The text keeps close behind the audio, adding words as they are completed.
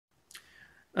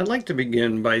I'd like to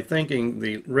begin by thanking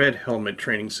the Red Helmet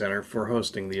Training Center for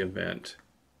hosting the event.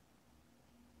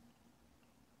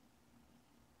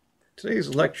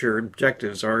 Today's lecture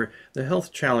objectives are the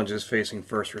health challenges facing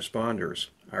first responders,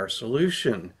 our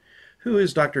solution, who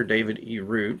is Dr. David E.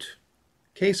 Root,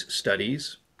 case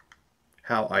studies,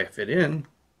 how I fit in,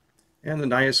 and the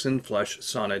Niacin Flush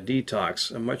Sauna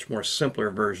Detox, a much more simpler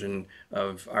version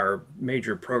of our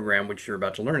major program which you're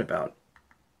about to learn about.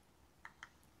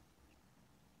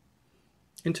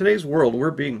 In today's world, we're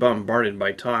being bombarded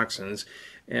by toxins,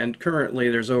 and currently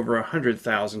there's over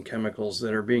 100,000 chemicals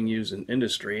that are being used in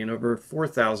industry, and over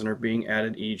 4,000 are being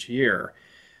added each year.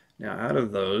 Now, out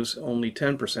of those, only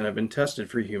 10% have been tested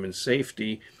for human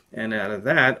safety, and out of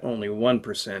that, only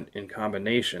 1% in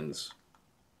combinations.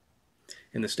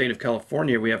 In the state of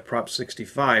California, we have Prop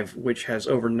 65, which has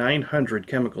over 900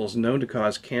 chemicals known to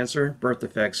cause cancer, birth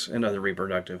defects, and other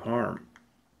reproductive harm.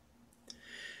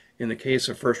 In the case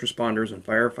of first responders and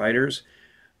firefighters,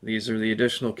 these are the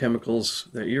additional chemicals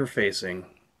that you're facing.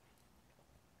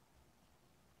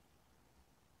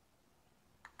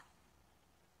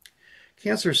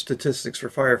 Cancer statistics for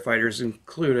firefighters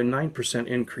include a 9%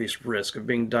 increased risk of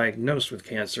being diagnosed with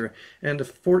cancer and a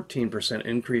 14%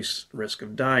 increased risk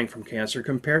of dying from cancer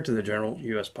compared to the general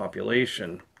U.S.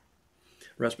 population.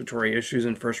 Respiratory issues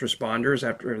in first responders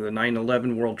after the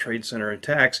 9/11 World Trade Center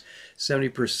attacks,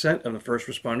 70% of the first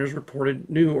responders reported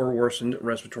new or worsened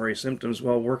respiratory symptoms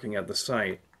while working at the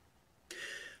site.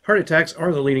 Heart attacks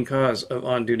are the leading cause of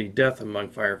on-duty death among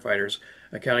firefighters,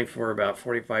 accounting for about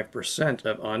 45%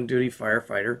 of on-duty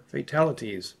firefighter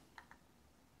fatalities.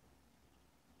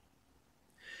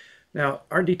 Now,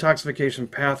 our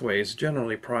detoxification pathways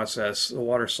generally process the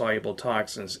water-soluble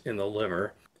toxins in the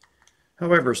liver.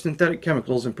 However, synthetic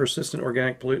chemicals and persistent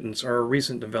organic pollutants are a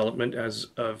recent development as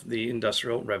of the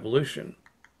Industrial Revolution.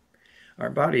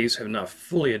 Our bodies have not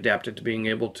fully adapted to being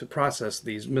able to process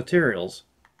these materials,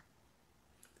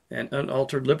 and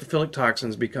unaltered lipophilic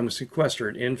toxins become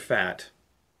sequestered in fat.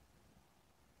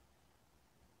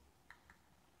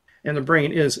 And the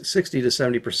brain is 60 to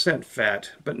 70%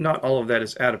 fat, but not all of that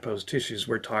is adipose tissues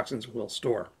where toxins will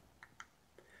store.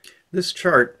 This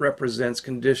chart represents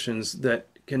conditions that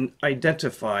can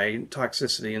identify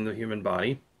toxicity in the human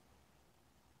body.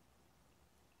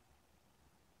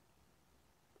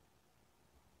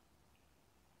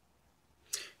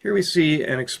 Here we see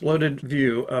an exploded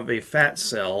view of a fat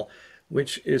cell,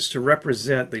 which is to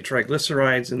represent the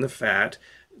triglycerides in the fat,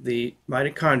 the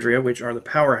mitochondria, which are the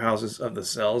powerhouses of the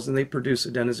cells, and they produce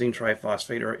adenosine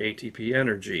triphosphate or ATP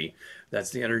energy.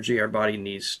 That's the energy our body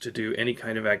needs to do any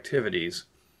kind of activities.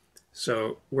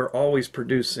 So we're always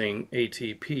producing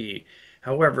ATP.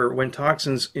 However, when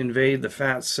toxins invade the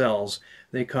fat cells,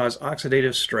 they cause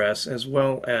oxidative stress as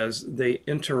well as they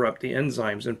interrupt the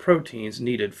enzymes and proteins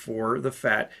needed for the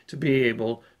fat to be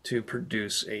able to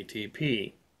produce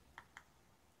ATP.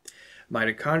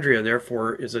 Mitochondria,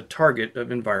 therefore, is a target of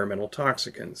environmental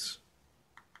toxicants.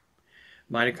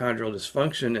 Mitochondrial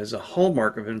dysfunction is a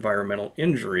hallmark of environmental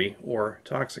injury or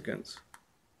toxicants.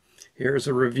 Here's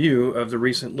a review of the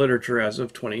recent literature as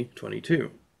of 2022.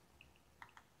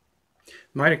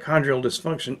 Mitochondrial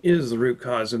dysfunction is the root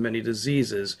cause of many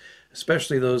diseases,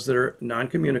 especially those that are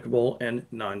non-communicable and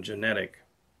non-genetic.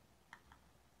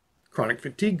 Chronic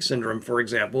fatigue syndrome, for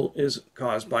example, is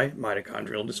caused by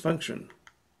mitochondrial dysfunction.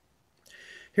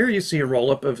 Here you see a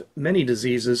roll-up of many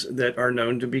diseases that are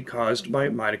known to be caused by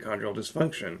mitochondrial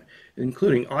dysfunction,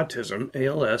 including autism,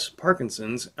 ALS,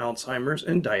 Parkinson's, Alzheimer's,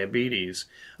 and diabetes.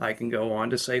 I can go on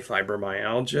to say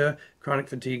fibromyalgia, chronic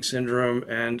fatigue syndrome,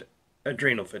 and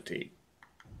adrenal fatigue.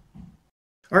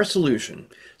 Our solution,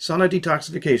 sauna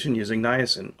detoxification using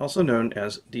niacin, also known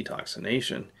as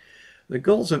detoxination. The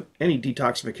goals of any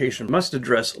detoxification must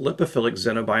address lipophilic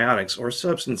xenobiotics, or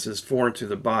substances foreign to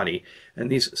the body, and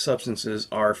these substances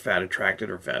are fat-attracted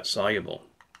or fat-soluble.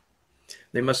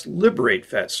 They must liberate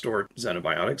fat-stored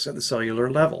xenobiotics at the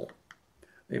cellular level.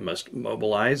 They must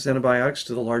mobilize xenobiotics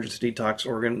to the largest detox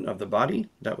organ of the body.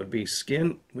 That would be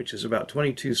skin, which is about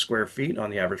 22 square feet on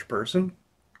the average person.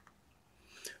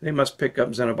 They must pick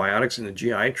up xenobiotics in the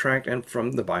GI tract and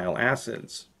from the bile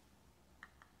acids.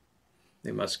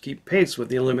 They must keep pace with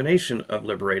the elimination of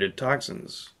liberated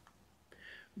toxins.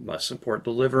 Must support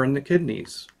the liver and the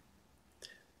kidneys.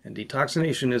 And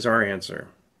detoxination is our answer.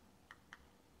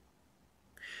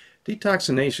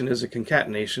 Detoxination is a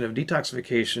concatenation of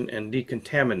detoxification and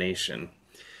decontamination.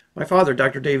 My father,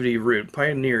 Dr. David E. Root,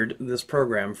 pioneered this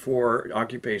program for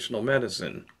occupational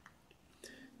medicine.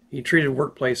 He treated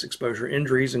workplace exposure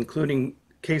injuries, including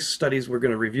case studies we're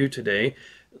going to review today,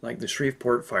 like the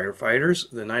Shreveport firefighters,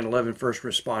 the 9/11 first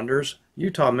responders,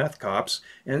 Utah meth cops,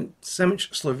 and Semic,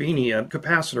 Slovenia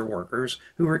capacitor workers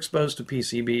who were exposed to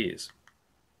PCBs.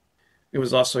 It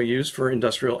was also used for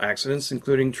industrial accidents,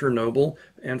 including Chernobyl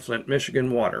and Flint,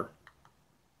 Michigan water.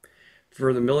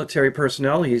 For the military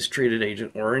personnel, he's treated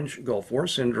Agent Orange, Gulf War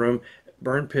syndrome,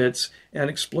 burn pits, and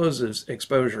explosives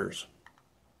exposures.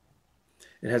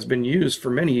 It has been used for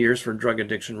many years for drug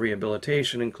addiction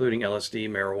rehabilitation, including LSD,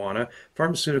 marijuana,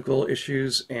 pharmaceutical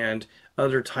issues, and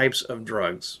other types of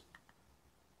drugs.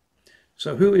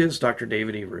 So who is Dr.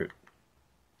 David E. Root?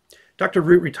 Dr.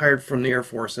 Root retired from the Air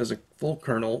Force as a full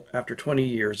colonel after 20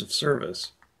 years of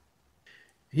service.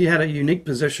 He had a unique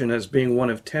position as being one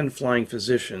of 10 flying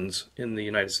physicians in the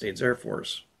United States Air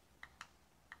Force.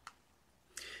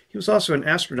 He was also an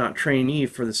astronaut trainee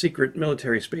for the secret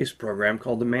military space program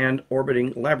called the Manned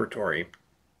Orbiting Laboratory.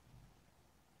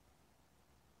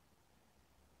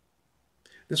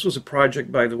 This was a project,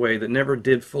 by the way, that never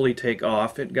did fully take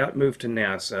off. It got moved to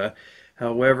NASA.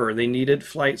 However, they needed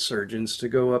flight surgeons to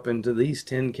go up into these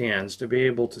tin cans to be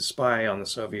able to spy on the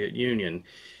Soviet Union.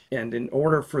 And in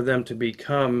order for them to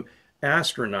become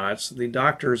astronauts, the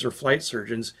doctors or flight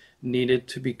surgeons needed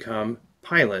to become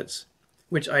pilots,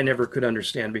 which I never could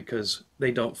understand because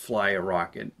they don't fly a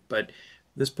rocket. But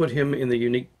this put him in the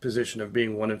unique position of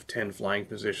being one of 10 flying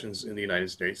physicians in the United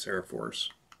States Air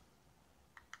Force.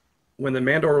 When the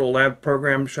Manned Orbital Lab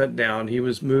program shut down, he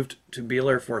was moved to Beale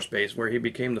Air Force Base, where he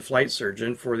became the flight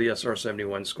surgeon for the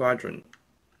SR-71 squadron.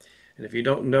 And if you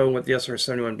don't know what the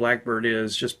SR-71 Blackbird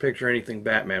is, just picture anything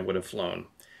Batman would have flown.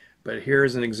 But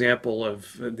here's an example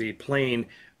of the plane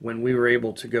when we were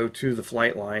able to go to the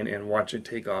flight line and watch it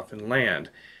take off and land.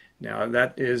 Now,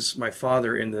 that is my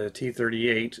father in the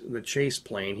T-38, the chase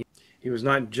plane. He was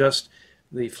not just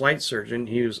the flight surgeon,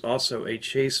 he was also a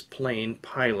chase plane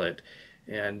pilot.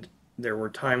 And there were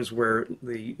times where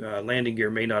the landing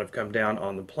gear may not have come down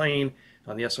on the plane,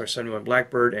 on the SR-71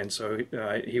 Blackbird, and so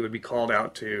he would be called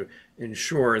out to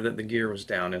ensure that the gear was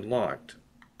down and locked.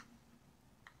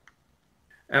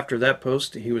 After that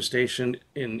post, he was stationed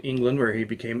in England, where he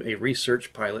became a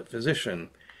research pilot physician.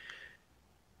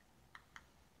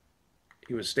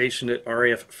 He was stationed at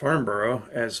RAF Farnborough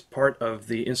as part of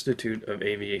the Institute of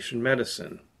Aviation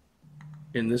Medicine.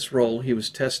 In this role, he was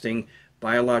testing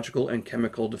biological and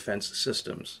chemical defense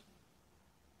systems.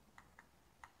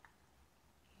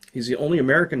 He's the only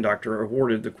American doctor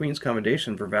awarded the Queen's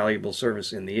Commendation for valuable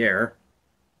service in the air.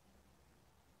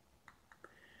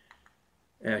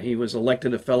 He was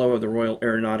elected a Fellow of the Royal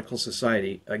Aeronautical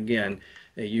Society, again,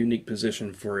 a unique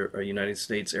position for a United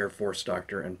States Air Force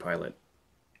doctor and pilot.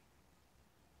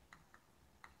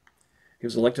 He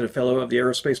was elected a Fellow of the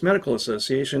Aerospace Medical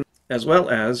Association, as well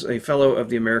as a Fellow of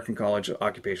the American College of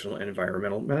Occupational and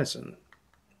Environmental Medicine.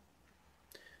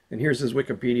 And here's his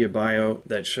Wikipedia bio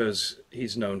that shows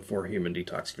he's known for human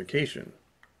detoxification.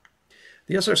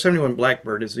 The SR-71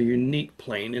 Blackbird is a unique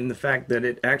plane in the fact that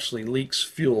it actually leaks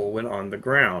fuel when on the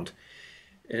ground.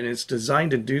 And it's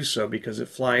designed to do so because it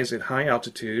flies at high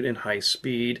altitude and high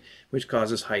speed, which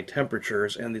causes high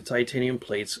temperatures, and the titanium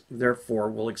plates therefore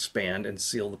will expand and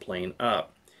seal the plane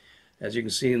up. As you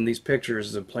can see in these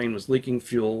pictures, the plane was leaking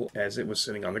fuel as it was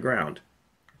sitting on the ground.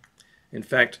 In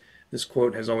fact, this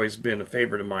quote has always been a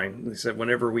favorite of mine. They said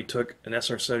whenever we took an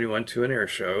SR-71 to an air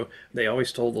show, they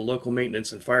always told the local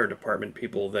maintenance and fire department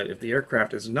people that if the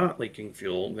aircraft is not leaking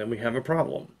fuel, then we have a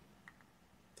problem.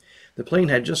 The plane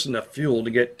had just enough fuel to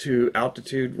get to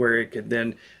altitude where it could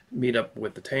then meet up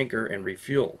with the tanker and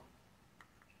refuel.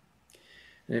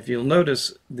 And if you'll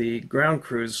notice, the ground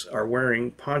crews are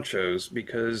wearing ponchos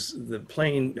because the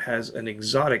plane has an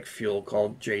exotic fuel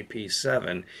called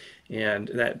JP7, and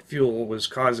that fuel was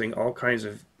causing all kinds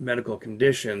of medical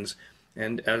conditions.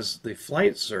 And as the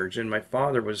flight surgeon, my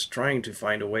father was trying to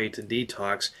find a way to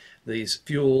detox these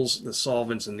fuels, the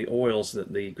solvents, and the oils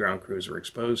that the ground crews were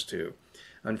exposed to.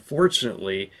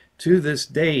 Unfortunately, to this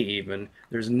day even,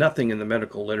 there's nothing in the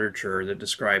medical literature that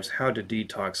describes how to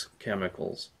detox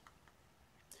chemicals.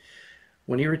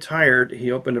 When he retired,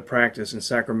 he opened a practice in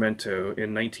Sacramento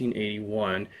in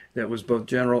 1981 that was both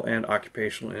general and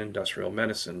occupational and industrial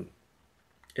medicine.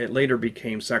 It later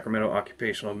became Sacramento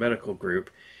Occupational Medical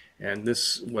Group, and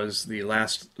this was the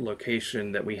last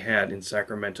location that we had in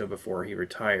Sacramento before he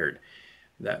retired.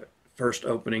 That first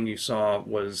opening you saw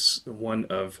was one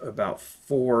of about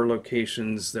 4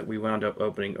 locations that we wound up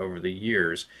opening over the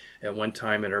years. At one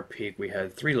time at our peak, we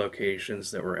had 3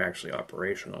 locations that were actually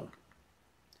operational.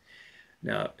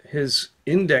 Now, his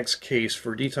index case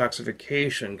for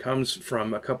detoxification comes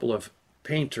from a couple of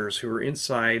painters who were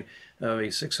inside of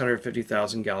a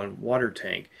 650,000 gallon water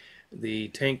tank. The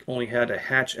tank only had a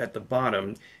hatch at the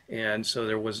bottom, and so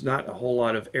there was not a whole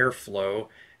lot of airflow.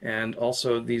 And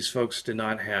also, these folks did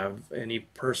not have any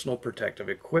personal protective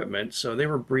equipment, so they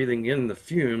were breathing in the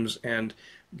fumes and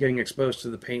getting exposed to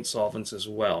the paint solvents as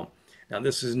well. Now,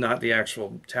 this is not the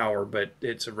actual tower, but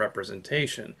it's a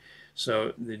representation.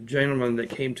 So the gentlemen that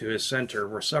came to his center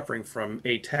were suffering from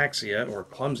ataxia or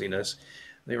clumsiness.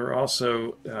 They were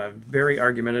also very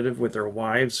argumentative with their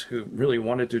wives, who really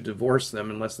wanted to divorce them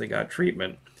unless they got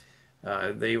treatment.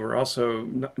 They were also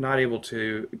not able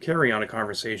to carry on a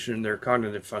conversation. Their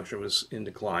cognitive function was in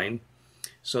decline.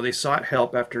 So they sought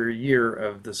help after a year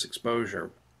of this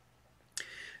exposure.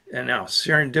 And now,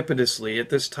 serendipitously, at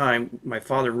this time, my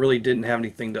father really didn't have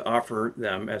anything to offer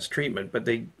them as treatment,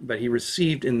 but he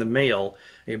received in the mail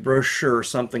a brochure,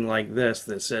 something like this,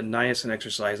 that said niacin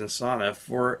exercise and sauna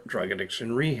for drug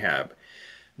addiction rehab.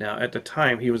 Now, at the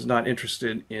time, he was not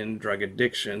interested in drug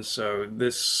addiction, so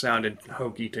this sounded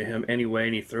hokey to him anyway,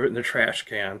 and he threw it in the trash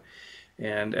can.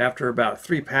 And after about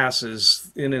 3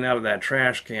 passes in and out of that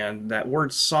trash can, that word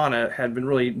sauna had been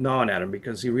really gnawing at him,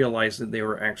 because he realized that they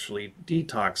were actually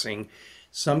detoxing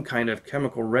some kind of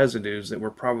chemical residues that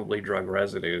were probably drug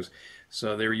residues.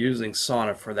 So they were using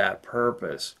sauna for that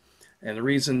purpose. And the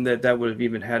reason that that would have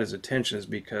even had his attention is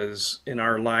because in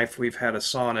our life we've had a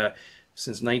sauna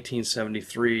since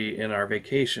 1973 in our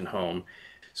vacation home.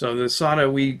 So the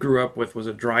sauna we grew up with was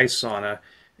a dry sauna,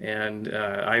 and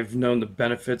I've known the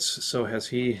benefits, so has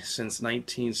he, since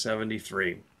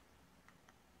 1973.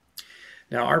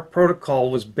 Now, our protocol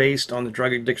was based on the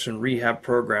drug addiction rehab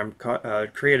program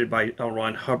created by L.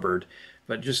 Ron Hubbard,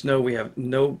 but just know we have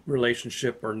no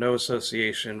relationship or no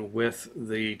association with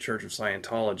the Church of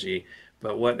Scientology.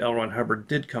 But what L. Ron Hubbard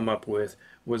did come up with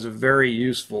was a very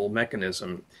useful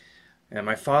mechanism. And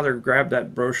my father grabbed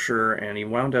that brochure and he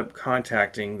wound up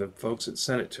contacting the folks that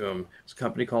sent it to him. It's a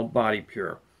company called Body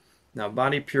Pure. Now,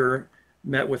 Body Pure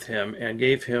met with him and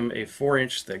gave him a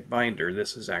 4-inch thick binder.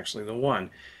 This is actually the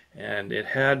one. And it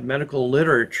had medical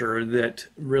literature that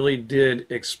really did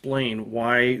explain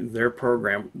why their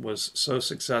program was so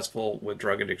successful with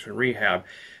drug addiction rehab.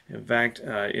 In fact,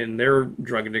 in their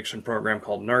drug addiction program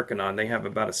called Narconon, they have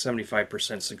about a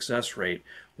 75% success rate,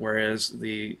 whereas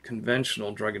the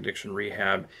conventional drug addiction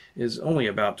rehab is only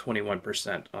about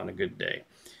 21% on a good day.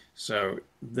 So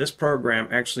this program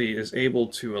actually is able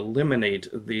to eliminate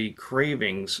the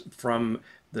cravings from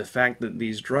the fact that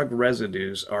these drug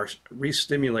residues are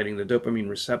re-stimulating the dopamine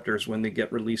receptors when they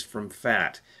get released from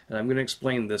fat. And I'm going to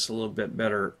explain this a little bit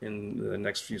better in the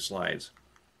next few slides.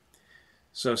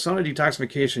 So sauna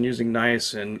detoxification using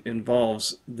niacin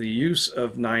involves the use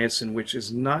of niacin, which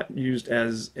is not used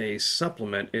as a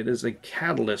supplement. It is a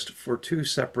catalyst for 2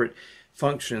 separate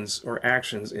functions or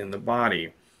actions in the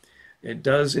body. It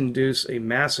does induce a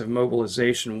massive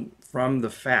mobilization from the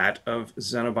fat of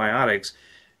xenobiotics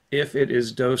if it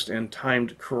is dosed and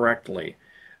timed correctly.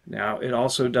 Now, it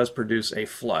also does produce a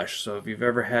flush. So if you've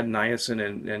ever had niacin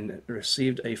and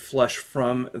received a flush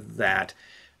from that,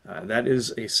 that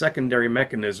is a secondary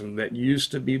mechanism that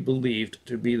used to be believed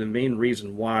to be the main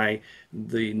reason why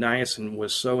the niacin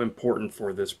was so important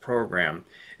for this program.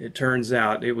 It turns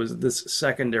out it was this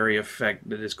secondary effect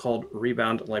that is called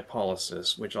rebound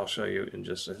lipolysis, which I'll show you in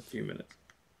just a few minutes.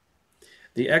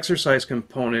 The exercise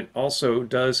component also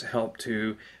does help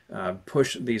to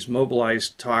push these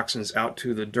mobilized toxins out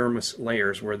to the dermis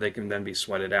layers where they can then be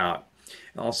sweated out.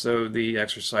 Also, the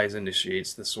exercise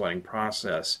initiates the sweating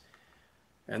process.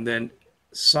 And then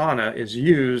sauna is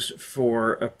used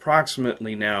for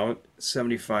approximately now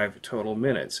 75 total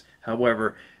minutes.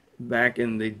 However, back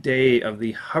in the day of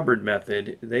the Hubbard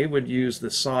method, they would use the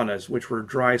saunas, which were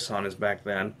dry saunas back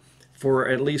then, for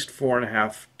at least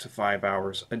 4.5 to 5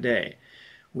 hours a day.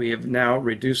 We have now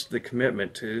reduced the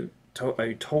commitment to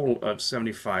a total of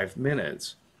 75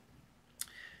 minutes.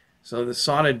 So the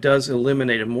sauna does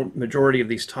eliminate a majority of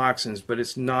these toxins, but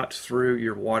it's not through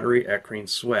your watery eccrine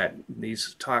sweat.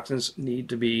 These toxins need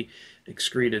to be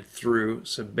excreted through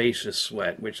sebaceous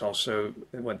sweat, which I'll show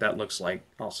what that looks like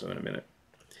also in a minute.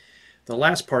 The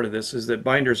last part of this is that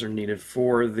binders are needed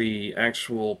for the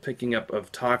actual picking up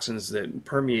of toxins that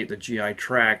permeate the GI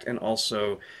tract and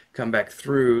also come back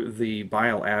through the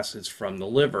bile acids from the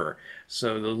liver.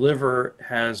 So the liver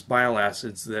has bile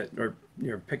acids that are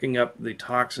picking up the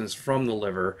toxins from the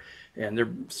liver, and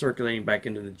they're circulating back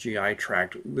into the GI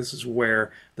tract. This is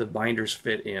where the binders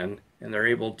fit in, and they're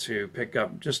able to pick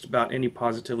up just about any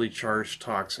positively charged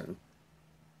toxin.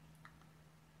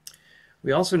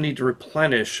 We also need to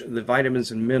replenish the vitamins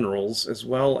and minerals as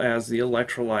well as the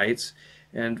electrolytes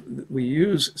And we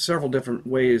use several different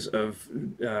ways of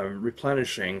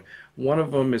replenishing. One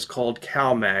of them is called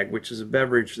CalMag, which is a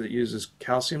beverage that uses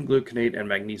calcium gluconate and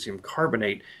magnesium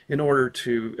carbonate in order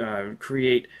to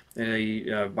create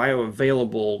a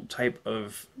bioavailable type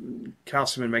of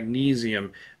calcium and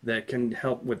magnesium that can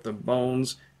help with the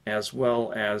bones as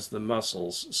well as the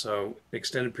muscles. So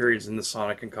extended periods in the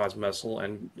sauna can cause muscle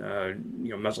and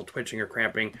muscle twitching or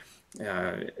cramping.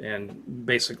 And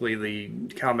basically the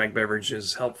CalMag beverage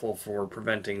is helpful for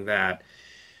preventing that.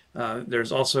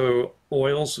 There's also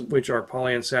oils, which are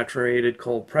polyunsaturated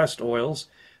cold pressed oils.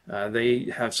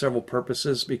 They have several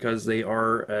purposes because they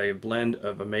are a blend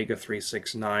of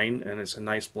omega-369, and it's a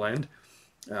nice blend.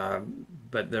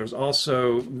 But there's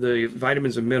also the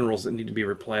vitamins and minerals that need to be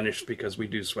replenished because we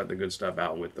do sweat the good stuff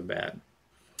out with the bad.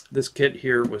 This kit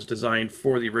here was designed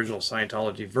for the original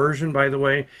Scientology version, by the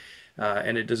way,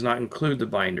 and it does not include the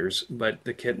binders, but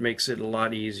the kit makes it a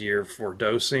lot easier for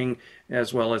dosing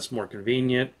as well as more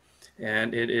convenient.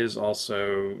 And it is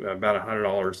also about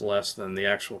 $100 less than the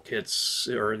actual kits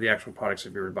or the actual products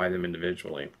if you were to buy them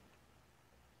individually.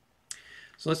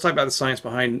 So let's talk about the science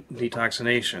behind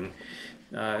detoxination.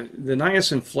 The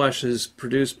niacin flush is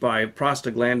produced by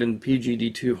prostaglandin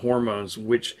PGD2 hormones,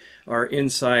 which are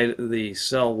inside the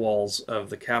cell walls of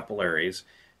the capillaries.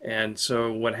 And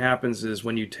so what happens is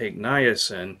when you take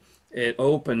niacin, it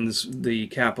opens the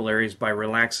capillaries by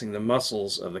relaxing the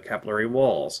muscles of the capillary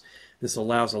walls. This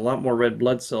allows a lot more red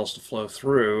blood cells to flow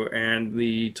through, and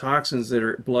the toxins that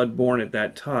are blood-borne at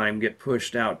that time get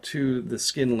pushed out to the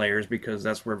skin layers because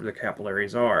that's where the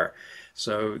capillaries are.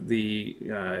 So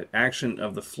the action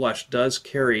of the flush does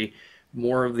carry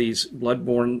more of these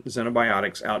blood-borne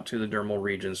xenobiotics out to the dermal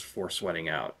regions for sweating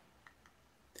out.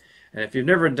 And if you've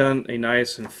never done a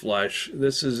niacin flush,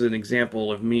 this is an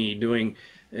example of me doing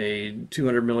a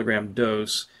 200 milligram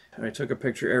dose. I took a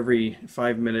picture every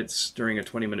 5 minutes during a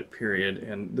 20-minute period,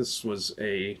 and this was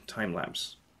a time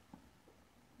lapse.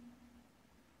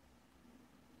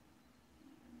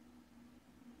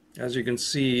 As you can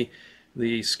see,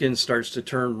 the skin starts to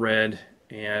turn red,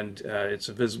 and it's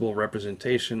a visible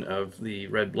representation of the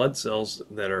red blood cells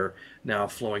that are now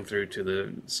flowing through to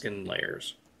the skin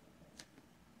layers.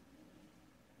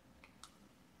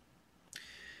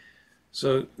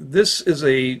 So this is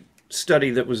a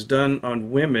study that was done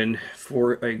on women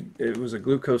it was a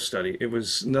glucose study. It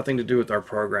was nothing to do with our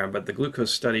program, but the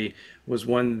glucose study was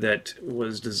one that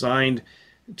was designed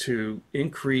to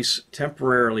increase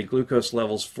temporarily glucose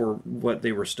levels for what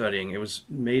they were studying. It was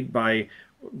made by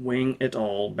Wing et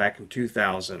al. Back in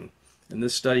 2000. And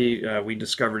this study we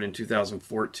discovered in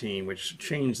 2014, which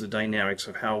changed the dynamics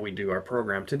of how we do our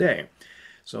program today.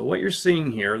 So what you're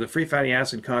seeing here, the free fatty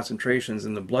acid concentrations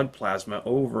in the blood plasma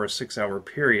over a 6-hour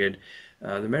period,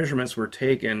 the measurements were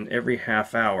taken every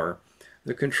half hour.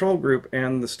 The control group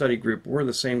and the study group were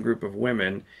the same group of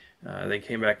women. They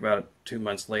came back about 2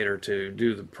 months later to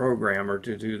do the program or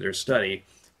to do their study.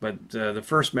 But the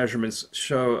first measurements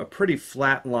show a pretty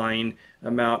flat line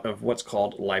amount of what's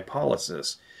called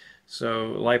lipolysis.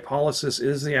 So lipolysis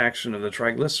is the action of the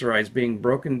triglycerides being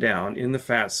broken down in the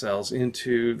fat cells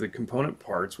into the component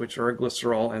parts, which are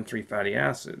glycerol and 3 fatty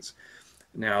acids.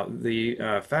 Now, the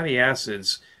fatty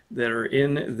acids that are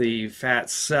in the fat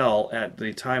cell at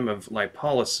the time of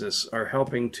lipolysis are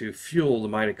helping to fuel the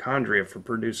mitochondria for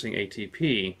producing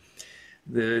ATP.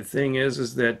 The thing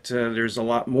is that there's a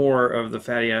lot more of the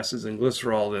fatty acids and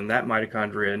glycerol than that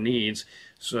mitochondria needs.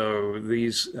 So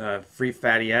these free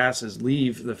fatty acids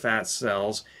leave the fat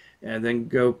cells and then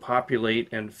go populate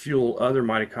and fuel other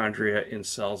mitochondria in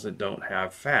cells that don't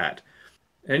have fat.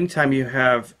 Anytime you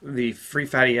have the free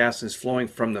fatty acids flowing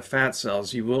from the fat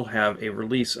cells, you will have a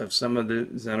release of some of the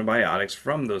xenobiotics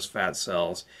from those fat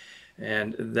cells.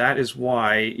 And that is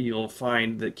why you'll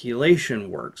find that chelation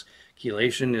works.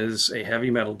 Chelation is a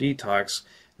heavy metal detox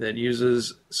that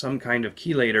uses some kind of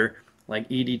chelator like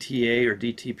EDTA or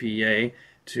DTPA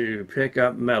to pick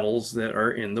up metals that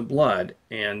are in the blood.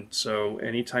 And so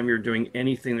anytime you're doing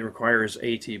anything that requires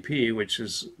ATP, which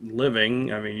is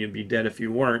living, I mean, you'd be dead if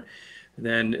you weren't,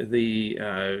 then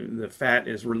the fat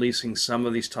is releasing some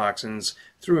of these toxins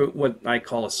through what I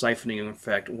call a siphoning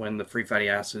effect when the free fatty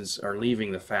acids are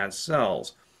leaving the fat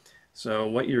cells. So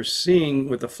what you're seeing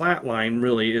with the flat line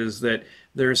really is that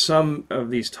there's some of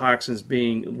these toxins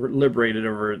being liberated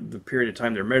over the period of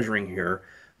time they're measuring here,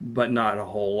 but not a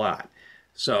whole lot.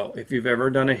 So if you've ever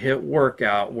done a HIIT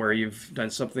workout where you've done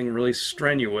something really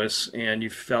strenuous and you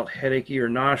felt headachy or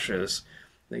nauseous,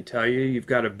 they tell you you've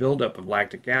got a buildup of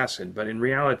lactic acid, but in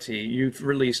reality you've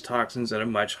released toxins at a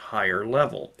much higher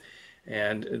level.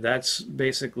 And that's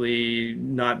basically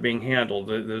not being handled.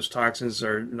 Those toxins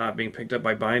are not being picked up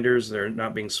by binders. They're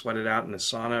not being sweated out in the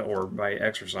sauna or by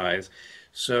exercise.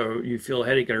 So you feel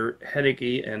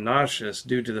headachy and nauseous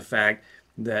due to the fact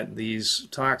that these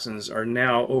toxins are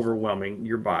now overwhelming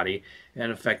your body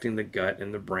and affecting the gut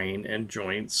and the brain and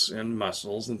joints and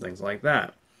muscles and things like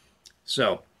that.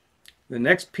 So the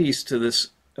next piece to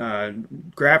this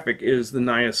graphic is the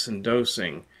niacin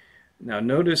dosing. Now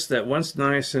notice that once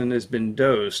niacin has been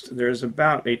dosed, there's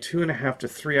about a 2.5 to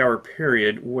 3 hour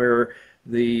period where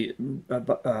the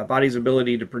body's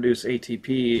ability to produce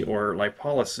ATP or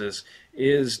lipolysis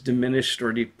is diminished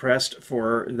or depressed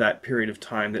for that period of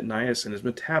time that niacin is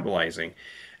metabolizing.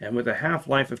 And with a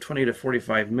half-life of 20 to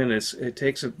 45 minutes, it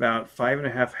takes about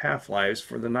 5.5 half-lives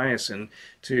for the niacin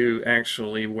to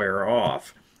actually wear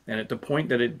off. And at the point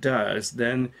that it does,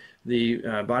 then the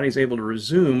body is able to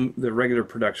resume the regular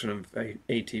production of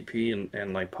ATP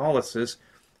and lipolysis.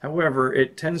 However,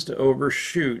 it tends to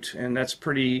overshoot, and that's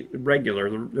pretty regular.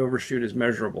 The overshoot is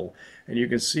measurable. And you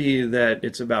can see that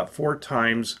it's about 4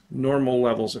 times normal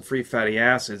levels of free fatty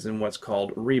acids in what's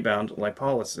called rebound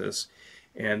lipolysis.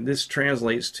 And this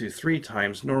translates to 3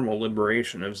 times normal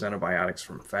liberation of xenobiotics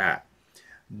from fat.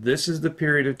 This is the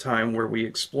period of time where we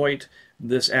exploit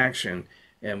this action,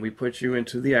 and we put you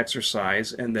into the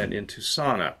exercise and then into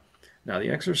sauna. Now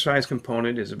the exercise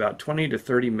component is about 20 to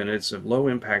 30 minutes of low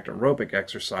impact aerobic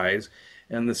exercise,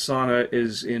 and the sauna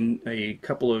is in a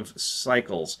couple of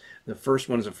cycles. The first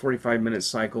one is a 45-minute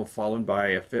cycle followed by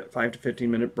a 5 to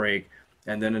 15-minute break,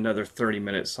 and then another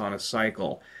 30-minute sauna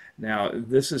cycle. Now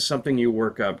this is something you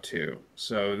work up to,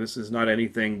 so this is not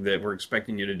anything that we're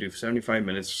expecting you to do 75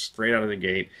 minutes straight out of the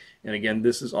gate. And again,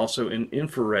 this is also an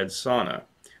infrared sauna.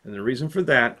 And the reason for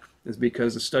that is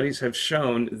because the studies have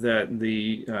shown that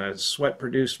the sweat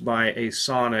produced by a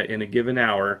sauna in a given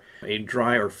hour, a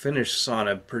dry or finished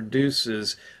sauna,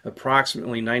 produces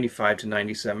approximately 95 to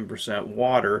 97%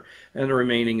 water, and the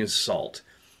remaining is salt.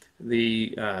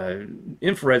 The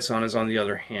infrared saunas, on the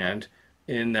other hand,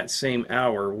 in that same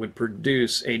hour would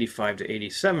produce 85 to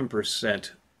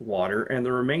 87% water, and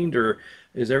the remainder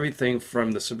is everything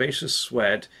from the sebaceous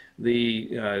sweat,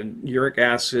 the uric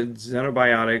acid,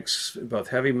 xenobiotics, both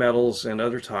heavy metals and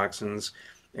other toxins,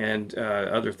 and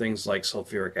other things like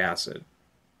sulfuric acid.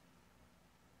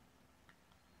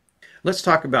 Let's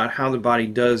talk about how the body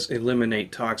does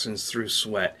eliminate toxins through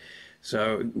sweat.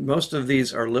 So most of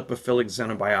these are lipophilic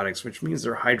xenobiotics, which means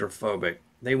they're hydrophobic.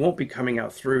 They won't be coming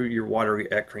out through your watery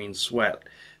eccrine sweat.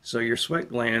 So your sweat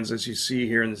glands, as you see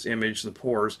here in this image, the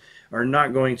pores, are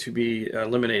not going to be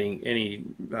eliminating any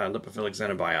lipophilic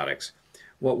xenobiotics.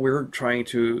 What we're trying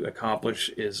to accomplish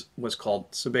is what's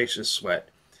called sebaceous sweat,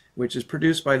 which is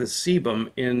produced by the sebum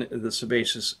in the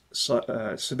sebaceous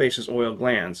oil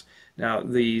glands. Now,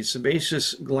 the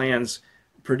sebaceous glands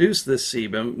produce this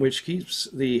sebum, which keeps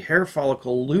the hair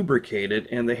follicle lubricated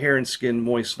and the hair and skin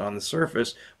moist on the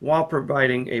surface while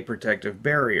providing a protective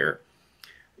barrier.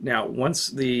 Now, once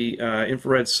the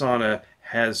infrared sauna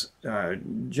has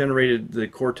generated the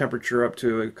core temperature up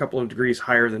to a couple of degrees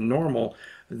higher than normal,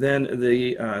 then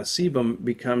the sebum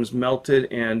becomes melted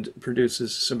and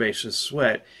produces sebaceous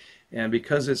sweat. And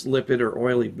because it's lipid or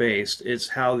oily based, it's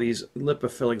how these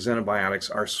lipophilic xenobiotics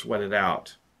are sweated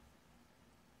out.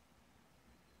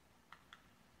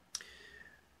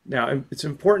 Now, it's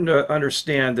important to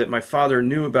understand that my father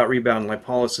knew about rebound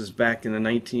lipolysis back in the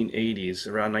 1980s,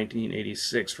 around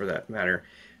 1986 for that matter.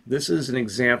 This is an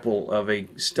example of a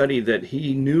study that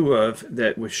he knew of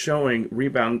that was showing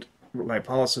rebound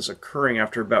lipolysis occurring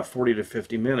after about 40 to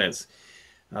 50 minutes.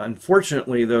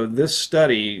 Unfortunately, though, this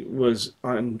study was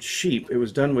on sheep. It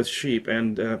was done with sheep,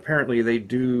 and apparently they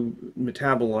do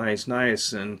metabolize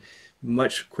niacin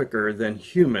much quicker than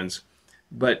humans.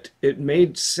 But it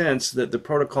made sense that the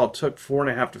protocol took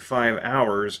 4.5 to 5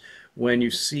 hours when you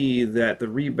see that the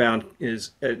rebound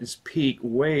is at its peak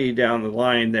way down the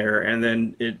line there, and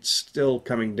then it's still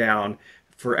coming down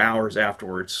for hours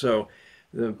afterwards. So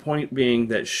the point being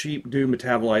that sheep do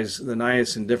metabolize the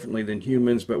niacin differently than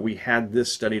humans, but we had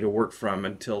this study to work from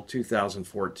until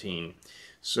 2014.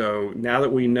 So now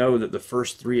that we know that the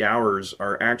first 3 hours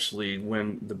are actually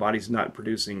when the body's not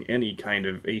producing any kind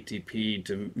of ATP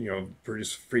to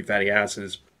produce free fatty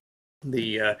acids,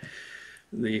 the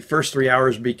first 3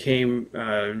 hours became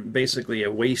basically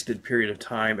a wasted period of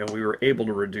time, and we were able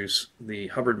to reduce the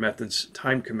Hubbard method's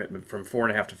time commitment from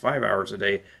 4.5 to 5 hours a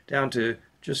day down to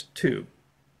just 2.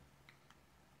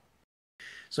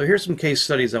 So here's some case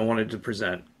studies I wanted to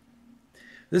present.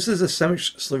 This is a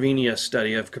Slovenia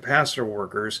study of capacitor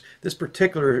workers. This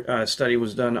particular study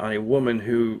was done on a woman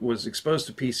who was exposed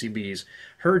to PCBs.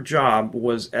 Her job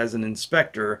was as an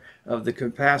inspector of the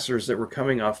capacitors that were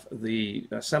coming off the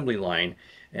assembly line.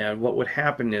 And what would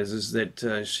happen is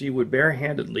that she would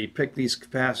barehandedly pick these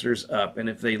capacitors up, and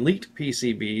if they leaked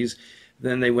PCBs,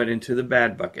 then they went into the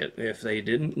bad bucket. If they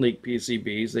didn't leak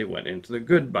PCBs, they went into the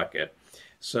good bucket.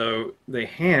 So the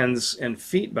hands and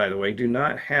feet, by the way, do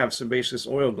not have sebaceous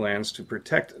oil glands to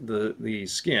protect the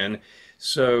skin.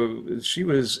 So she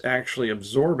was actually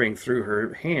absorbing through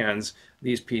her hands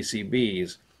these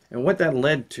PCBs. And what that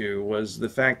led to was the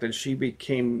fact that she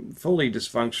became fully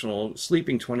dysfunctional,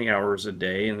 sleeping 20 hours a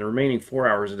day, and the remaining 4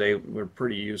 hours a day were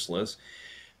pretty useless.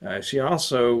 She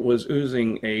also was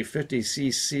oozing a 50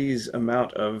 cc's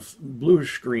amount of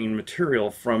bluish green material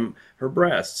from her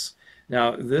breasts.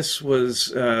 Now, this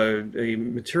was a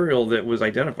material that was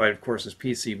identified, of course, as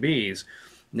PCBs.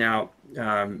 Now,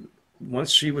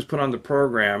 once she was put on the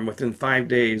program, within 5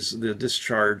 days, the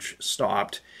discharge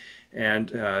stopped.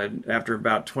 And after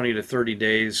about 20 to 30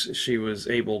 days, she was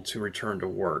able to return to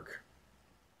work.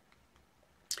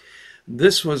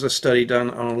 This was a study done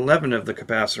on 11 of the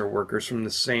capacitor workers from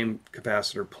the same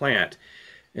capacitor plant.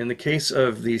 In the case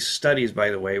of these studies, by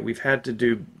the way, we've had to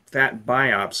do fat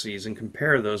biopsies and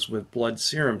compare those with blood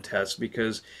serum tests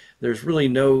because there's really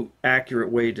no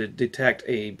accurate way to detect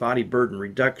a body burden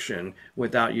reduction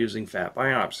without using fat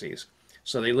biopsies.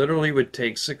 So they literally would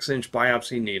take 6-inch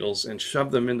biopsy needles and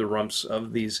shove them in the rumps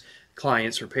of these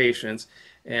clients or patients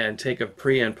and take a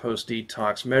pre and post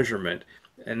detox measurement.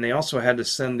 And they also had to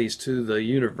send these to the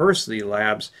university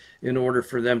labs in order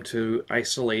for them to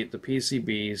isolate the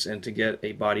PCBs and to get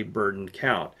a body burden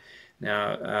count.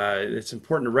 Now, it's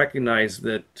important to recognize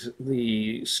that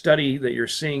the study that you're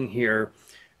seeing here,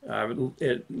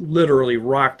 it literally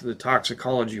rocked the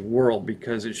toxicology world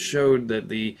because it showed that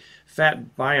the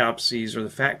fat biopsies or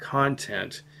the fat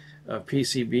content of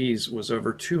PCBs was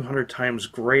over 200 times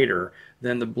greater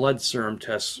than the blood serum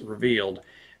tests revealed.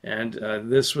 And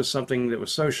this was something that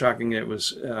was so shocking that it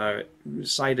was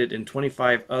cited in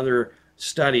 25 other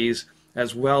studies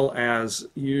as well as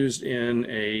used in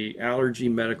an allergy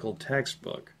medical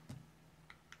textbook.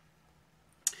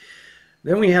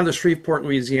 Then we have the Shreveport,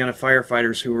 Louisiana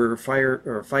firefighters who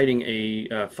were fighting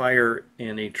a fire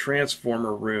in a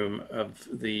transformer room of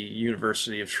the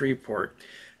University of Shreveport.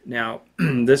 Now,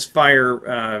 this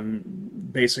fire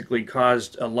basically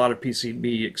caused a lot of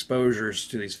PCB exposures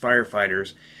to these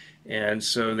firefighters, and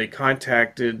so they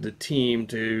contacted the team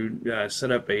to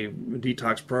set up a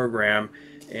detox program.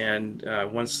 And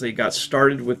once they got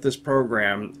started with this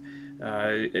program,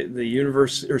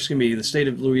 the state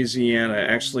of Louisiana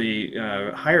actually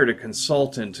hired a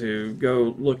consultant to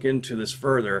go look into this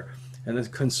further. And the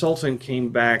consultant came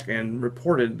back and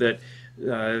reported that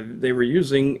they were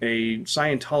using a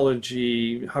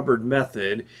Scientology Hubbard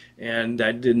method, and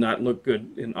that did not look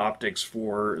good in optics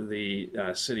for the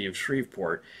city of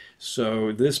Shreveport.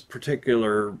 So this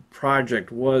particular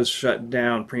project was shut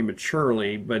down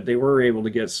prematurely, but they were able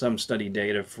to get some study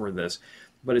data for this.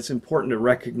 But it's important to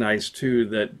recognize, too,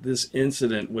 that this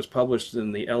incident was published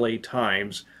in the LA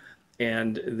Times,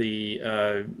 and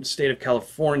the state of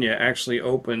California actually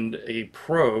opened a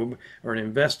probe or an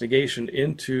investigation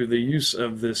into the use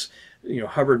of this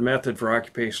Hubbard method for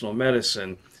occupational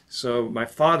medicine. So my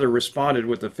father responded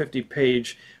with a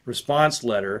 50-page response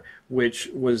letter, which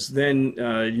was then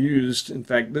used. In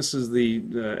fact, this is the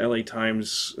LA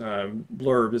Times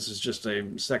blurb. This is just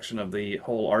a section of the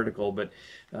whole article, but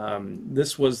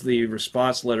this was the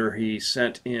response letter he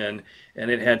sent in, and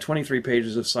it had 23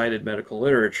 pages of cited medical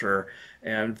literature.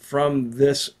 And from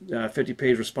this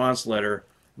 50-page response letter,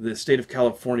 the state of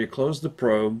California closed the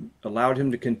probe, allowed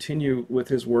him to continue with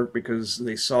his work because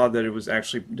they saw that it was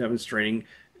actually demonstrating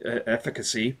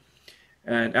efficacy.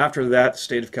 And after that, the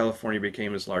state of California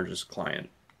became his largest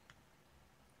client.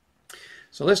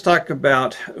 So let's talk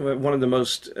about one of the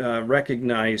most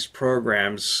recognized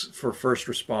programs for first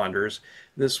responders.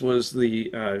 This was the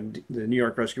New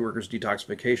York Rescue Workers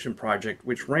Detoxification Project,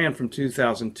 which ran from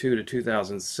 2002 to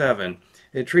 2007.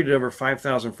 It treated over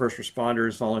 5,000 first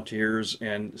responders, volunteers,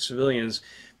 and civilians,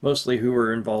 mostly who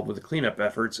were involved with the cleanup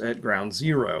efforts at Ground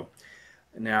Zero.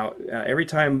 Now, every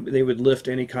time they would lift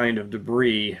any kind of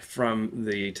debris from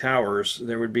the towers,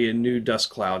 there would be a new dust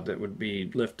cloud that would be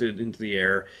lifted into the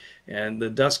air. And the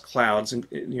dust clouds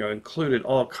included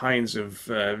all kinds of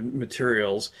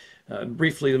materials,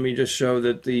 Briefly, let me just show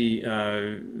that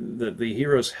the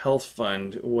Heroes Health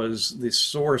Fund was the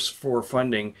source for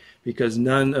funding because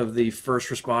none of the first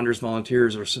responders,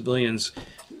 volunteers, or civilians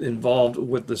involved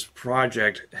with this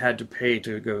project had to pay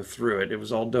to go through it. It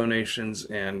was all donations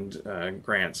and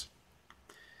grants.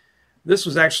 This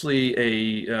was actually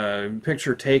a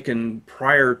picture taken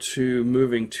prior to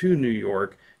moving to New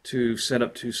York to set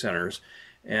up two centers.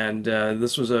 And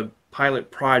this was a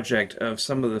pilot project of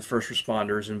some of the first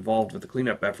responders involved with the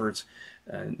cleanup efforts.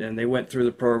 And they went through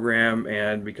the program,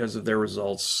 and because of their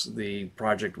results, the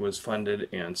project was funded.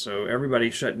 And so everybody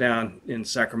shut down in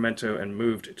Sacramento and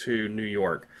moved to New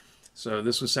York. So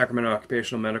this was Sacramento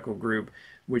Occupational Medical Group,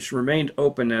 which remained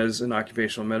open as an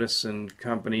occupational medicine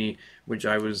company, which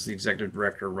I was the executive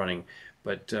director running.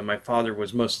 But my father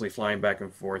was mostly flying back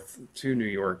and forth to New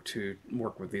York to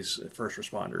work with these first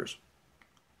responders.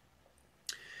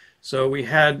 So we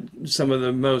had some of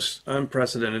the most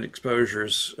unprecedented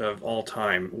exposures of all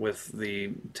time with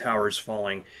the towers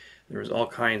falling. There was all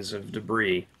kinds of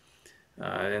debris.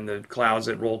 And the clouds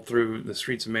that rolled through the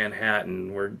streets of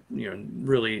Manhattan were,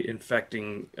 really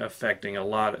affecting a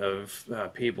lot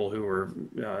of people who were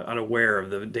unaware of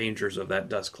the dangers of that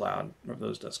dust cloud, or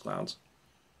those dust clouds.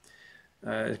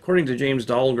 According to James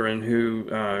Dahlgren, who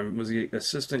was the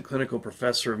assistant clinical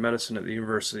professor of medicine at the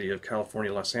University of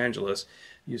California, Los Angeles,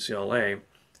 UCLA,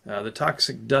 the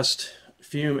toxic dust,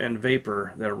 fume, and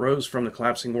vapor that arose from the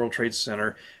collapsing World Trade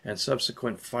Center and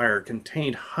subsequent fire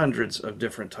contained hundreds of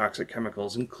different toxic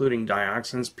chemicals, including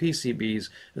dioxins, PCBs,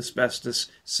 asbestos,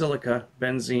 silica,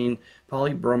 benzene,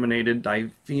 polybrominated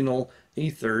diphenyl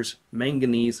ethers,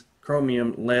 manganese,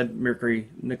 chromium, lead, mercury,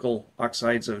 nickel,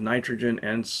 oxides of nitrogen,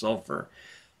 and sulfur.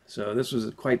 So this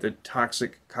was quite the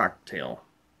toxic cocktail.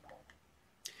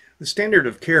 The standard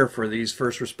of care for these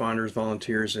first responders,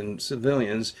 volunteers, and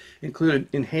civilians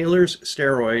included inhalers,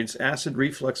 steroids, acid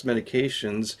reflux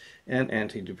medications, and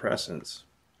antidepressants.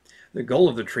 The goal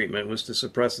of the treatment was to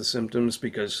suppress the symptoms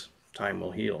because time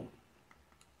will heal.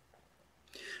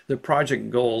 The project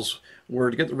goals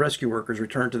were to get the rescue workers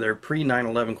returned to their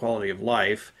pre-9/11 quality of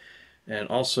life and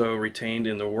also retained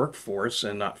in the workforce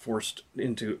and not forced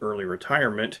into early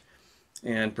retirement,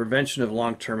 and prevention of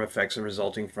long-term effects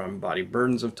resulting from body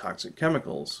burdens of toxic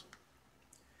chemicals.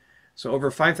 So over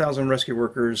 5,000 rescue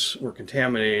workers were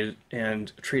contaminated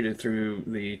and treated through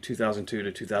the 2002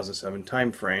 to 2007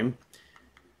 time frame.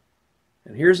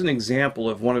 And here's an example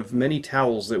of one of many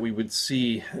towels that we would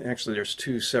see. Actually, there's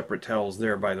two separate towels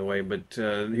there, by the way, but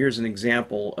here's an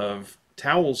example of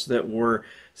towels that were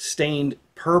stained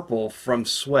purple from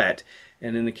sweat.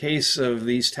 And in the case of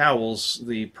these towels,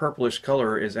 the purplish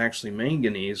color is actually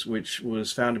manganese, which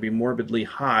was found to be morbidly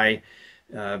high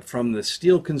from the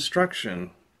steel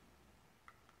construction.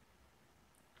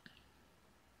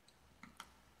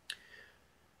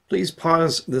 Please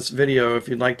pause this video if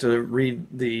you'd like to read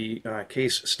the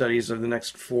case studies of the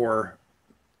next 4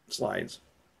 slides.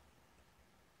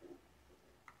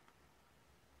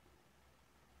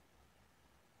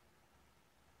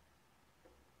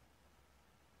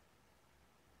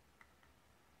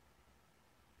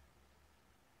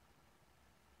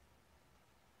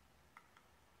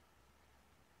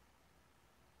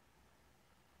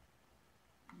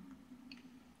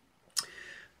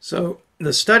 So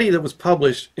the study that was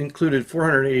published included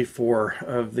 484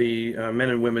 of the men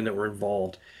and women that were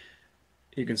involved.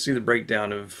 You can see the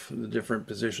breakdown of the different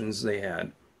positions they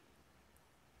had.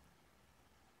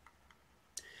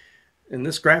 In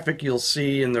this graphic, you'll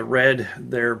see in the red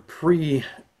their pre-detox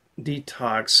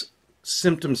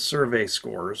symptom survey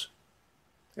scores,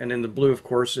 and in the blue, of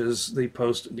course, is the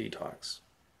post-detox.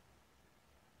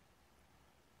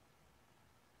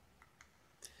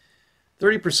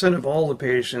 30% of all the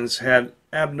patients had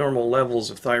abnormal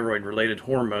levels of thyroid-related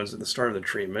hormones at the start of the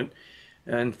treatment,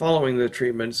 and following the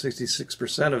treatment,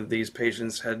 66% of these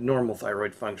patients had normal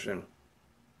thyroid function.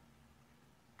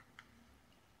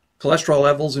 Cholesterol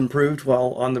levels improved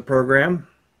while on the program.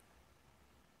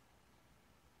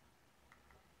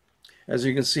 As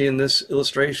you can see in this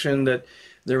illustration, that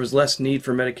there was less need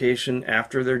for medication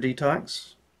after their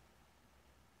detox.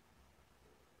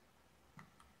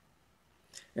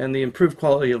 And the improved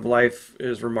quality of life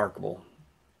is remarkable.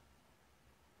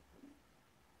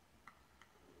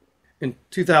 In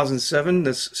 2007,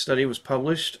 this study was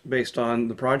published based on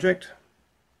the project.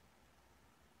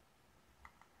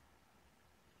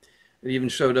 It even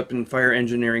showed up in Fire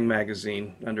Engineering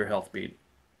magazine under HealthBeat.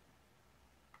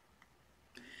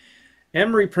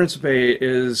 Anne-Marie Principe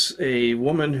is a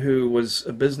woman who was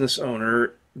a business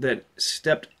owner that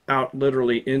stepped out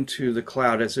literally into the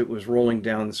cloud as it was rolling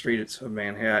down the streets of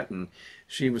Manhattan.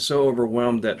 She was so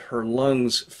overwhelmed that her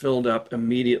lungs filled up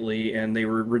immediately, and they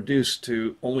were reduced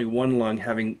to only one lung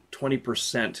having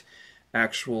 20%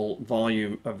 actual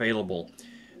volume available.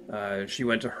 She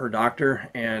went to her doctor,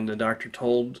 and the doctor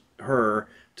told her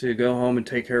to go home and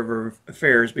take care of her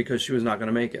affairs because she was not going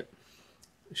to make it.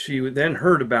 She then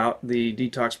heard about the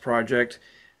detox project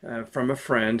from a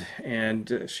friend,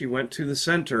 and she went to the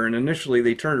center. And initially,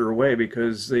 they turned her away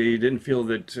because they didn't feel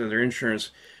that their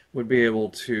insurance would be able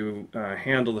to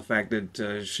handle the fact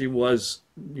that she was,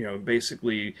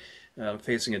 basically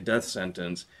facing a death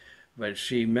sentence. But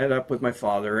she met up with my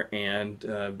father and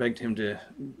begged him to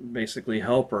basically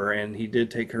help her, and he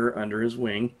did take her under his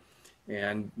wing.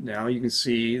 And now you can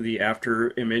see the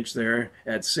after image there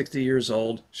at 60 years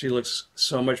old. She looks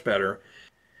so much better.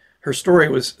 Her story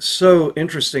was so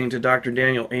interesting to Dr.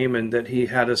 Daniel Amen that he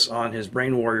had us on his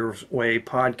Brain Warriors Way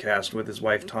podcast with his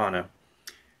wife Tana.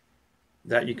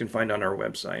 That you can find on our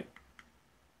website.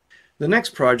 The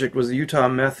next project was the Utah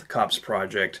Meth Cops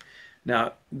Project.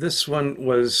 Now, this one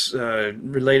was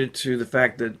related to the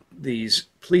fact that these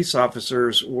police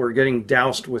officers were getting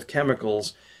doused with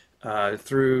chemicals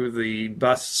through the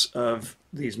busts of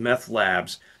these meth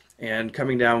labs and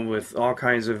coming down with all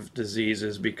kinds of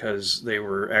diseases because they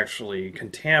were actually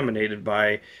contaminated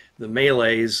by the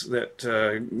melees that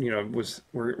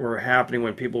were happening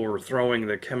when people were throwing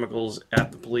the chemicals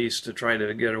at the police to try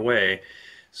to get away.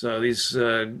 So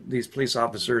these police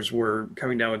officers were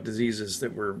coming down with diseases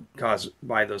that were caused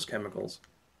by those chemicals.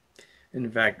 In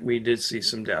fact, we did see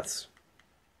some deaths.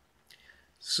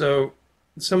 So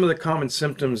some of the common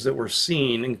symptoms that were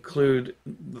seen include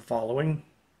the following.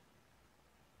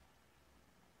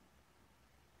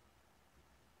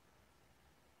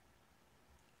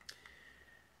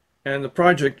 And the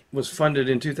project was funded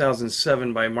in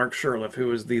 2007 by Mark Shurtleff, who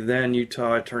was the then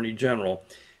Utah Attorney General.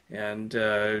 And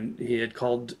he had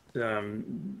called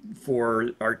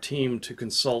for our team to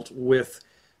consult with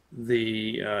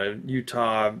the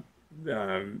Utah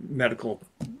medical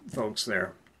folks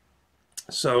there.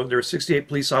 So there were 68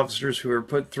 police officers who were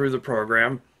put through the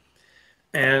program,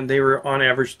 and they were on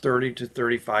average 30 to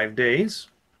 35 days.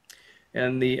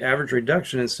 And the average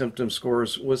reduction in symptom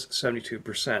scores was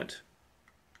 72%.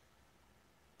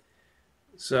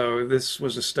 So this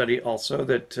was a study also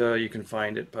that you can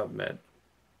find at PubMed.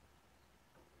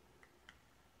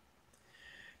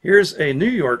 Here's a New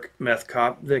York meth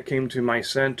cop that came to my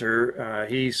center.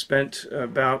 He spent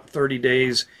about 30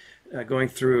 days going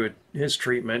through his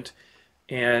treatment.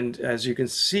 And as you can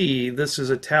see, this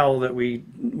is a towel that we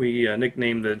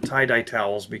nicknamed the tie-dye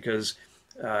towels because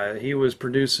he was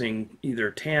producing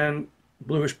either tan,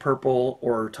 bluish purple,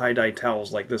 or tie-dye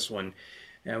towels like this one.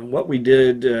 And what we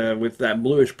did with that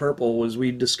bluish purple was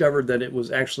we discovered that it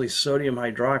was actually sodium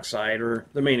hydroxide, or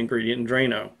the main ingredient in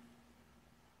Drano.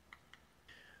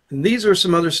 And these are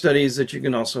some other studies that you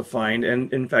can also find.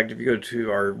 And in fact, if you go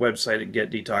to our website at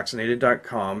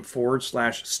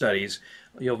getdetoxinated.com/studies,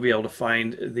 you'll be able to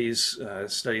find these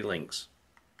study links.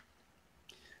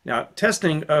 Now,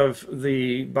 testing of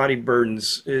the body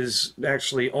burdens is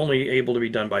actually only able to be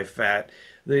done by fat.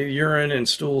 The urine and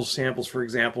stool samples, for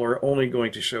example, are only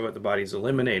going to show what the body's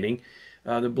eliminating.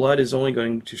 The blood is only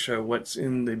going to show what's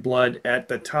in the blood at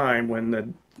the time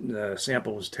when the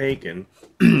sample was taken.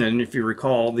 And if you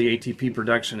recall, the ATP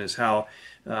production is how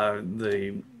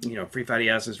the free fatty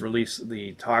acids release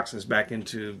the toxins back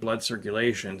into blood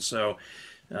circulation. So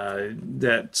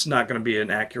that's not going to be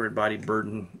an accurate body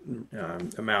burden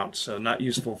amount, so not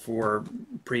useful for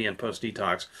pre and post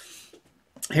detox.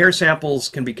 Hair samples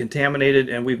can be contaminated,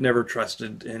 and we've never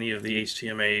trusted any of the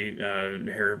HTMA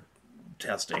hair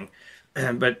testing.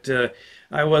 But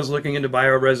I was looking into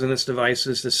bioresonance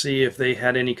devices to see if they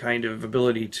had any kind of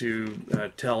ability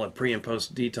to tell a pre and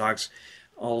post detox.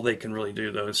 All they can really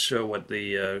do, though, is show what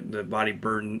the body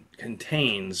burden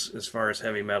contains as far as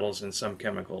heavy metals and some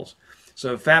chemicals.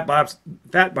 So fat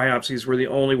biopsies were the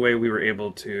only way we were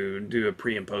able to do a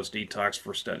pre and post detox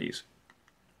for studies.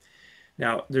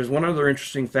 Now, there's one other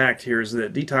interesting fact here is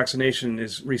that detoxination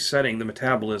is resetting the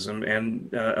metabolism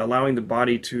and allowing the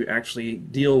body to actually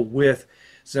deal with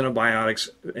xenobiotics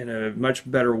in a much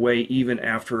better way even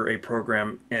after a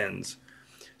program ends.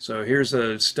 So here's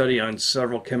a study on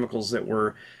several chemicals that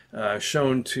were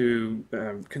shown to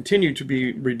continue to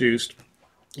be reduced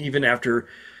even after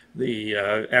the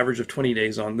average of 20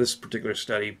 days on this particular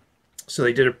study. So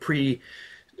they did a pre-study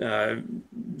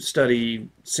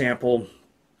sample,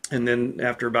 and then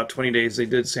after about 20 days they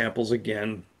did samples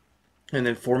again, and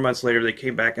then 4 months later they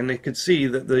came back and they could see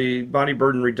that the body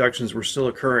burden reductions were still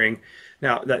occurring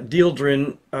Now, that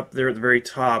dieldrin up there at the very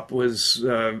top was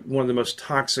one of the most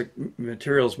toxic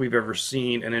materials we've ever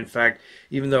seen. And in fact,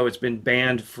 even though it's been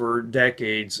banned for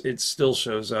decades, it still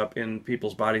shows up in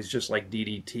people's bodies just like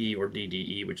DDT or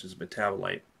DDE, which is a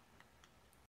metabolite.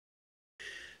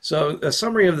 So a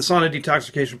summary of the sauna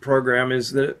detoxification program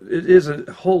is that it is a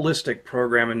holistic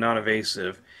program and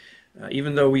non-invasive.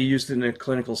 Even though we used it in a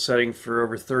clinical setting for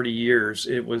over 30 years,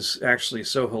 it was actually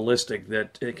so holistic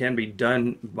that it can be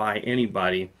done by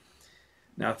anybody.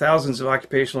 Now, thousands of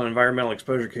occupational and environmental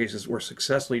exposure cases were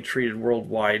successfully treated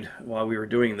worldwide while we were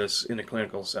doing this in a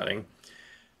clinical setting.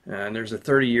 And there's a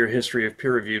 30-year history of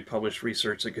peer-reviewed published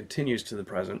research that continues to the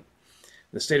present.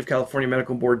 The State of California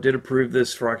Medical Board did approve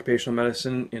this for occupational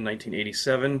medicine in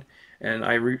 1987, and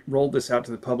I rolled this out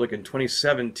to the public in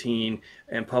 2017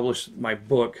 and published my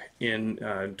book in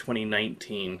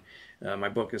 2019. My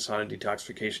book is Sauna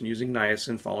Detoxification Using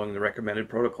Niacin, following the recommended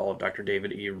protocol of Dr.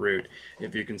 David E. Root.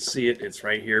 If you can see it, it's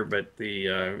right here, but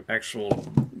the actual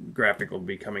graphic will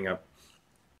be coming up.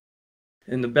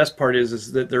 And the best part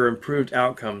is that there are improved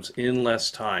outcomes in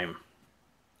less time.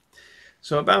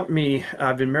 So about me,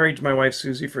 I've been married to my wife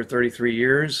Susie for 33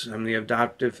 years. I'm the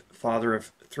adoptive father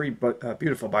of three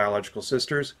beautiful biological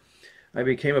sisters. I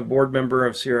became a board member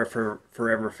of Sierra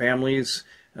Forever Families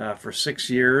for 6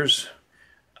 years.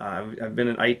 I've been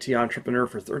an IT entrepreneur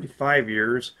for 35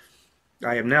 years.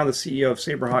 I am now the CEO of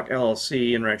Saberhawk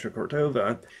LLC in Rancho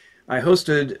Cordova. I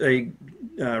hosted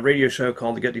a radio show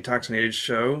called The Get Detoxinated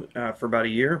Show for about a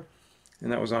year,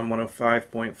 and that was on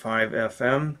 105.5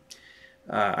 FM.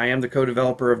 I am the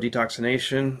co-developer of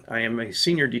Detoxination. I am a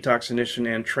senior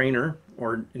detoxinician and trainer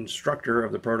or instructor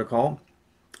of the protocol.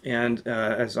 And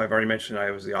as I've already mentioned,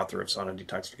 I was the author of Sauna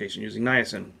Detoxification Using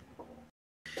Niacin.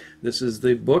 This is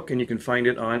the book, and you can find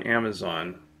it on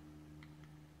Amazon.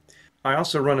 I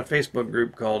also run a Facebook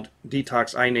group called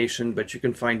Detox iNation, but you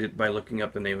can find it by looking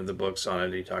up the name of the book,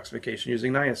 Sauna Detoxification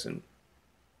Using Niacin.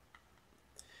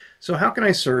 So how can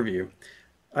I serve you?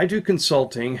 I do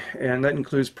consulting, and that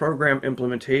includes program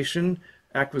implementation,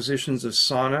 acquisitions of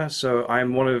sauna. So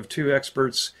I'm one of two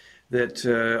experts that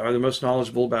are the most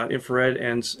knowledgeable about infrared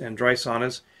and dry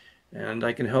saunas, and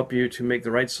I can help you to make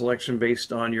the right selection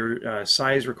based on your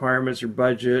size requirements, your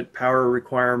budget, power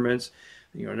requirements,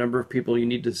 number of people you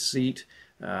need to seat,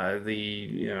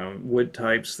 the wood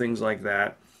types, things like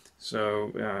that.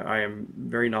 So I am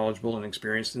very knowledgeable and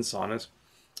experienced in saunas.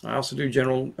 I also do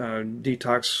general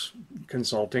detox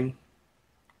consulting.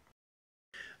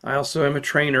 I also am a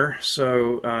trainer,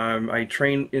 so I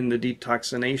train in the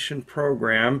detoxination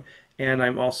program, and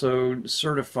I'm also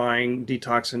certifying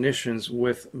detoxinicians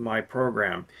with my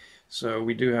program. So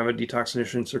we do have a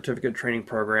detoxination certificate training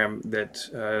program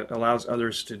that allows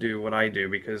others to do what I do,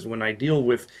 because when I deal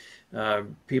with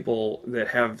people that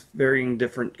have varying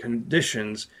different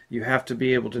conditions, you have to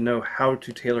be able to know how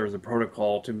to tailor the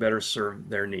protocol to better serve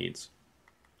their needs.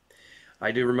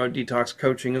 I do remote detox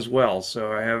coaching as well,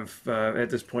 so I have at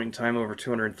this point in time over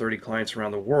 230 clients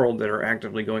around the world that are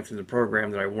actively going through the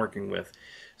program that I'm working with.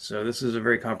 So this is a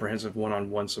very comprehensive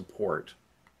one-on-one support.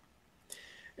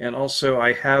 And also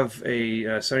I have a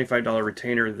 $75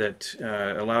 retainer that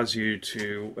allows you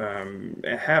to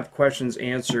have questions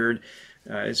answered.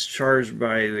 It's charged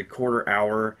by the quarter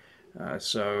hour,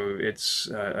 so it's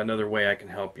another way I can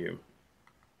help you.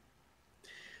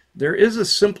 There is a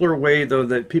simpler way, though,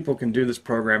 that people can do this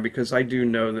program, because I do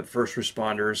know that first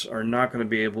responders are not going to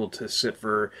be able to sit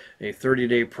for a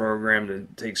 30-day program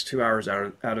that takes 2 hours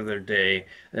out of their day.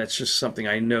 That's just something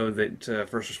I know that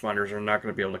first responders are not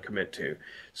going to be able to commit to.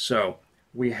 So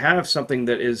we have something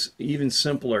that is even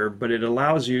simpler, but it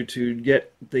allows you to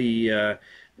get the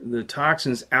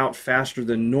toxins out faster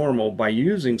than normal by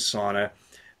using sauna,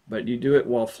 but you do it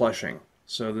while flushing.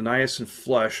 So the niacin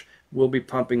flush will be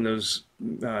pumping those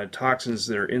toxins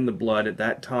that are in the blood at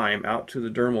that time out to the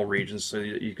dermal regions so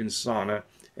that you can sauna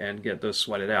and get those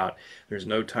sweated out. There's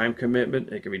no time commitment.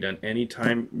 It can be done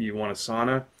anytime you want to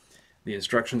sauna. The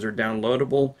instructions are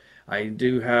downloadable. I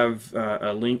do have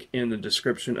a link in the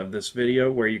description of this video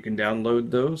where you can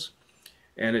download those.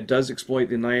 And it does exploit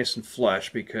the niacin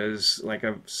flush because, like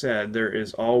I've said, there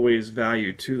is always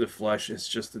value to the flush. It's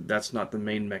just that that's not the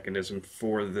main mechanism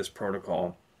for this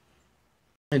protocol.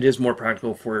 It is more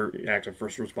practical for active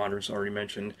first responders, already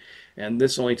mentioned, and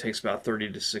this only takes about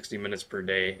 30 to 60 minutes per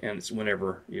day, and it's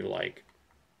whenever you like.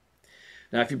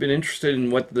 Now, if you've been interested in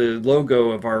what the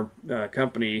logo of our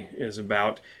company is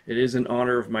about, it is in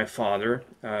honor of my father.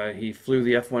 He flew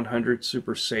the F-100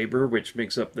 Super Sabre, which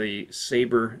makes up the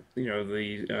saber,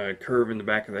 the curve in the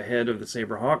back of the head of the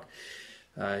Saber Hawk.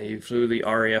 He flew the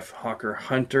RAF Hawker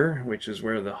Hunter, which is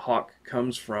where the hawk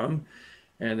comes from.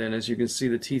 And then as you can see,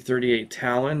 the T38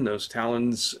 talon, those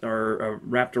talons are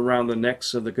wrapped around the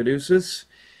necks of the caduceus.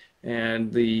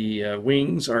 And the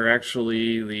wings are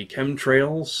actually the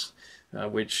chemtrails,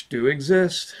 which do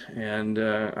exist. And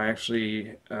I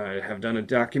actually have done a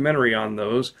documentary on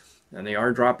those. And they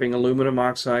are dropping aluminum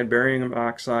oxide, barium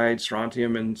oxide,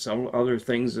 strontium, and some other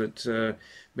things that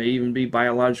may even be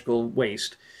biological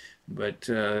waste. But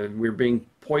we're being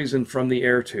poisoned from the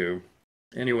air too.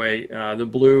 Anyway, the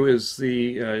blue is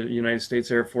the United States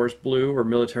Air Force blue, or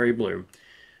military blue.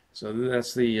 So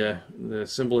that's the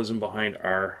symbolism behind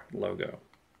our logo.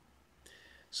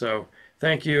 So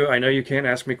thank you. I know you can't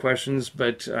ask me questions,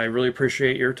 but I really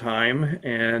appreciate your time.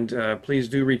 And please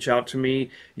do reach out to me.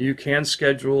 You can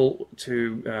schedule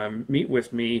to meet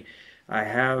with me. I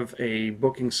have a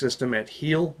booking system at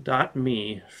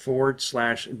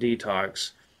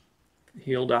heal.me/detox.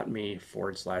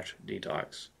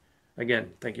 Heal.me/detox.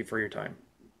 Again, thank you for your time.